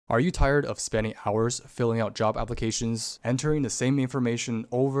Are you tired of spending hours filling out job applications, entering the same information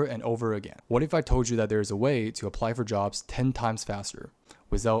over and over again? What if I told you that there is a way to apply for jobs 10 times faster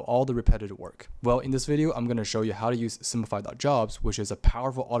without all the repetitive work? Well, in this video, I'm going to show you how to use Simplify.jobs, which is a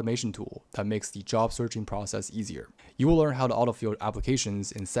powerful automation tool that makes the job searching process easier. You will learn how to autofill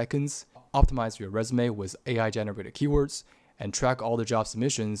applications in seconds, optimize your resume with AI-generated keywords, and track all the job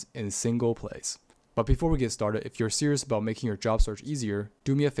submissions in a single place. But before we get started, if you're serious about making your job search easier,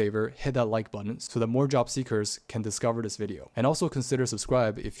 do me a favor, hit that like button so that more job seekers can discover this video. And also consider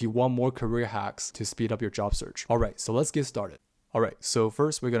subscribe if you want more career hacks to speed up your job search. Alright, so let's get started. Alright, so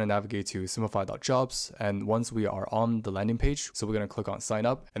first we're going to navigate to Simplify.jobs, and once we are on the landing page, so we're going to click on sign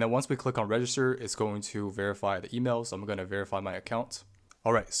up, and then once we click on register, it's going to verify the email, so I'm going to verify my account.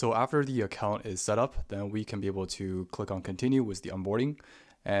 Alright, so after the account is set up, then we can be able to click on continue with the onboarding.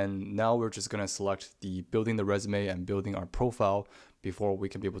 And now we're just going to select the building the resume and building our profile before we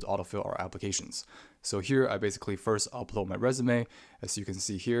can be able to autofill our applications. So here I basically first upload my resume, as you can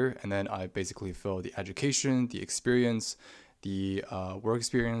see here, and then I basically fill the education, the experience, the work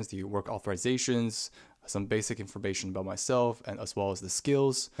experience, the work authorizations, some basic information about myself, and as well as the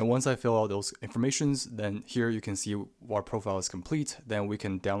skills. And once I fill out those informations, then here you can see our profile is complete. Then we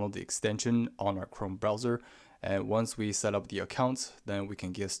can download the extension on our Chrome browser. And once we set up the account, then we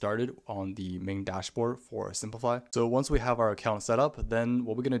can get started on the main dashboard for Simplify. So once we have our account set up, then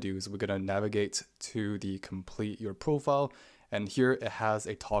what we're going to do is we're going to navigate to the complete your profile. And here it has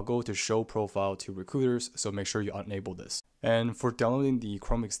a toggle to show profile to recruiters. So make sure you enable this. And for downloading the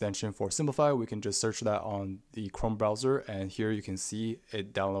Chrome extension for Simplify, we can just search that on the Chrome browser. And here you can see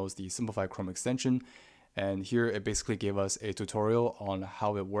it downloads the Simplify Chrome extension. And here it basically gave us a tutorial on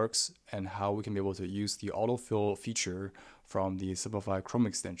how it works and how we can be able to use the autofill feature from the Simplify Chrome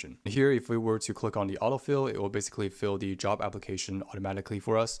extension. Here, if we were to click on the autofill, it will basically fill the job application automatically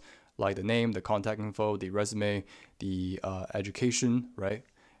for us, like the name, the contact info, the resume, the education, right?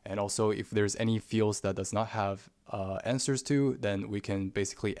 And also if there's any fields that does not have answers to, then we can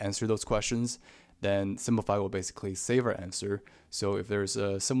basically answer those questions. Then Simplify will basically save our answer. So if there's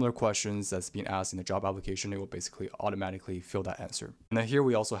similar questions that's being asked in the job application, it will basically automatically fill that answer. And then here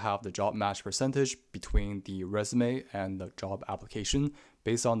we also have the job match percentage between the resume and the job application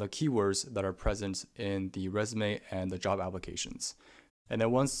based on the keywords that are present in the resume and the job applications. And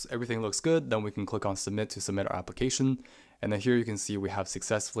then once everything looks good, then we can click on submit to submit our application. And then here you can see we have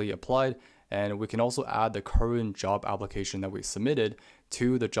successfully applied. And we can also add the current job application that we submitted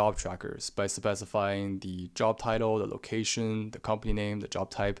to the job trackers by specifying the job title, the location, the company name, the job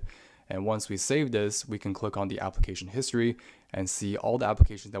type. And once we save this, we can click on the application history and see all the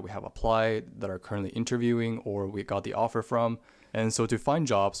applications that we have applied that are currently interviewing or we got the offer from. And so to find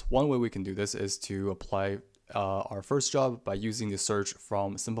jobs, one way we can do this is to apply our first job by using the search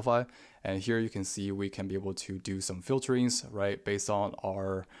from Simplify. And here you can see we can be able to do some filterings, right, based on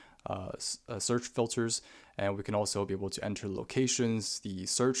our search filters, and we can also be able to enter locations, the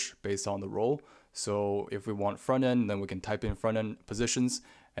search based on the role. So if we want front end, then we can type in front end positions,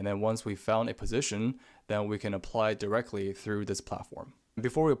 and then once we found a position, then we can apply directly through this platform.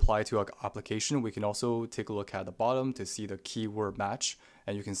 Before we apply to our application, we can also take a look at the bottom to see the keyword match,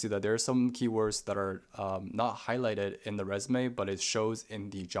 and you can see that there are some keywords that are not highlighted in the resume, but it shows in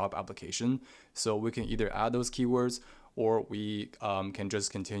the job application. So we can either add those keywords or we can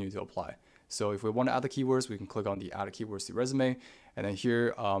just continue to apply. So if we want to add the keywords, we can click on the add keywords to resume. And then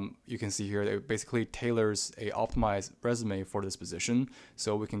here, you can see here, it basically tailors a optimized resume for this position.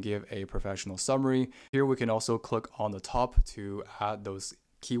 So we can give a professional summary. Here we can also click on the top to add those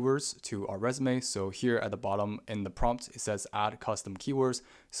keywords to our resume. So here at the bottom in the prompt, it says add custom keywords.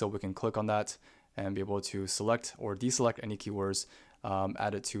 So we can click on that and be able to select or deselect any keywords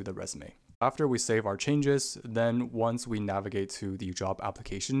added to the resume. After we save our changes, then once we navigate to the job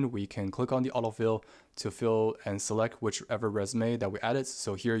application, we can click on the autofill to fill and select whichever resume that we added.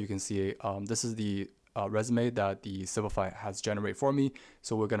 So here you can see this is the resume that the Simplify has generated for me.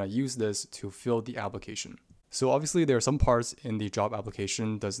 So we're going to use this to fill the application. So obviously there are some parts in the job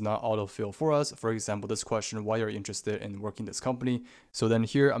application does not autofill for us. For example, this question, why are you interested in working this company? So then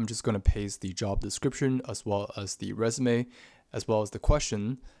here I'm just going to paste the job description as well as the resume as well as the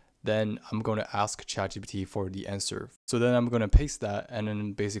question. Then I'm going to ask ChatGPT for the answer. So then I'm going to paste that and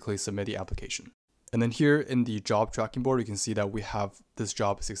then basically submit the application. And then here in the job tracking board, you can see that we have this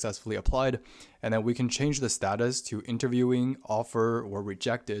job successfully applied. And then we can change the status to interviewing, offer, or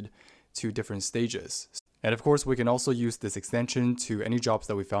rejected to different stages. And of course, we can also use this extension to any jobs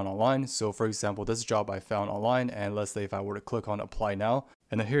that we found online. So for example, this job I found online, and let's say if I were to click on apply now,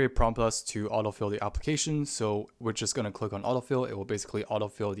 And then here it prompts us to autofill the application. So we're just going to click on autofill. It will basically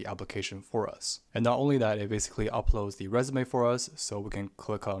autofill the application for us. And not only that, it basically uploads the resume for us. So we can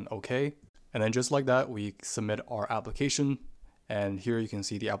click on OK. And then just like that, we submit our application. And here you can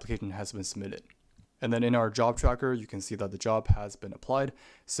see the application has been submitted. And then in our job tracker, you can see that the job has been applied.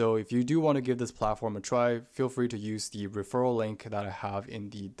 So if you do want to give this platform a try, feel free to use the referral link that I have in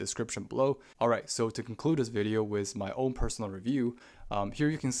the description below. All right, so to conclude this video with my own personal review, here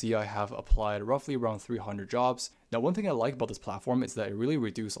you can see I have applied roughly around 300 jobs. Now, one thing I like about this platform is that it really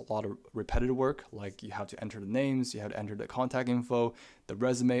reduces a lot of repetitive work. Like you have to enter the names, you have to enter the contact info, the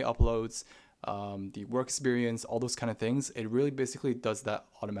resume uploads, the work experience, all those kind of things. It really basically does that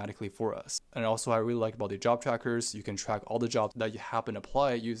automatically for us. And also I really like about the job trackers, you can track all the jobs that you happen to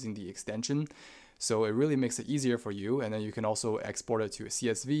apply using the extension. So it really makes it easier for you. And then you can also export it to a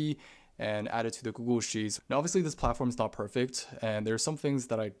CSV and add it to the Google Sheets. Now, obviously this platform is not perfect. And there's some things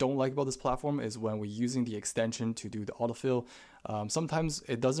that I don't like about this platform is when we're using the extension to do the autofill. Sometimes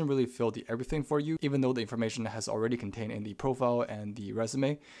it doesn't really fill everything for you, even though the information has already contained in the profile and the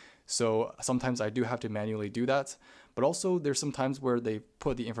resume. So sometimes I do have to manually do that, but also there's some times where they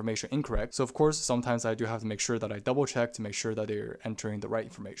put the information incorrect. So of course, sometimes I do have to make sure that I double check to make sure that they're entering the right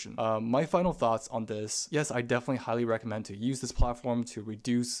information. My final thoughts on this, yes, I definitely highly recommend to use this platform to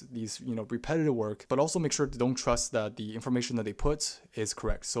reduce these, repetitive work, but also make sure to don't trust that the information that they put is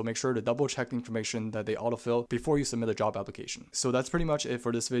correct. So make sure to double check the information that they autofill before you submit a job application. So that's pretty much it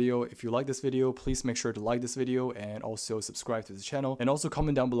for this video. If you like this video, please make sure to like this video and also subscribe to the channel, and also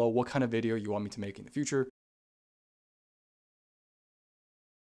comment down below what kind of video you want me to make in the future.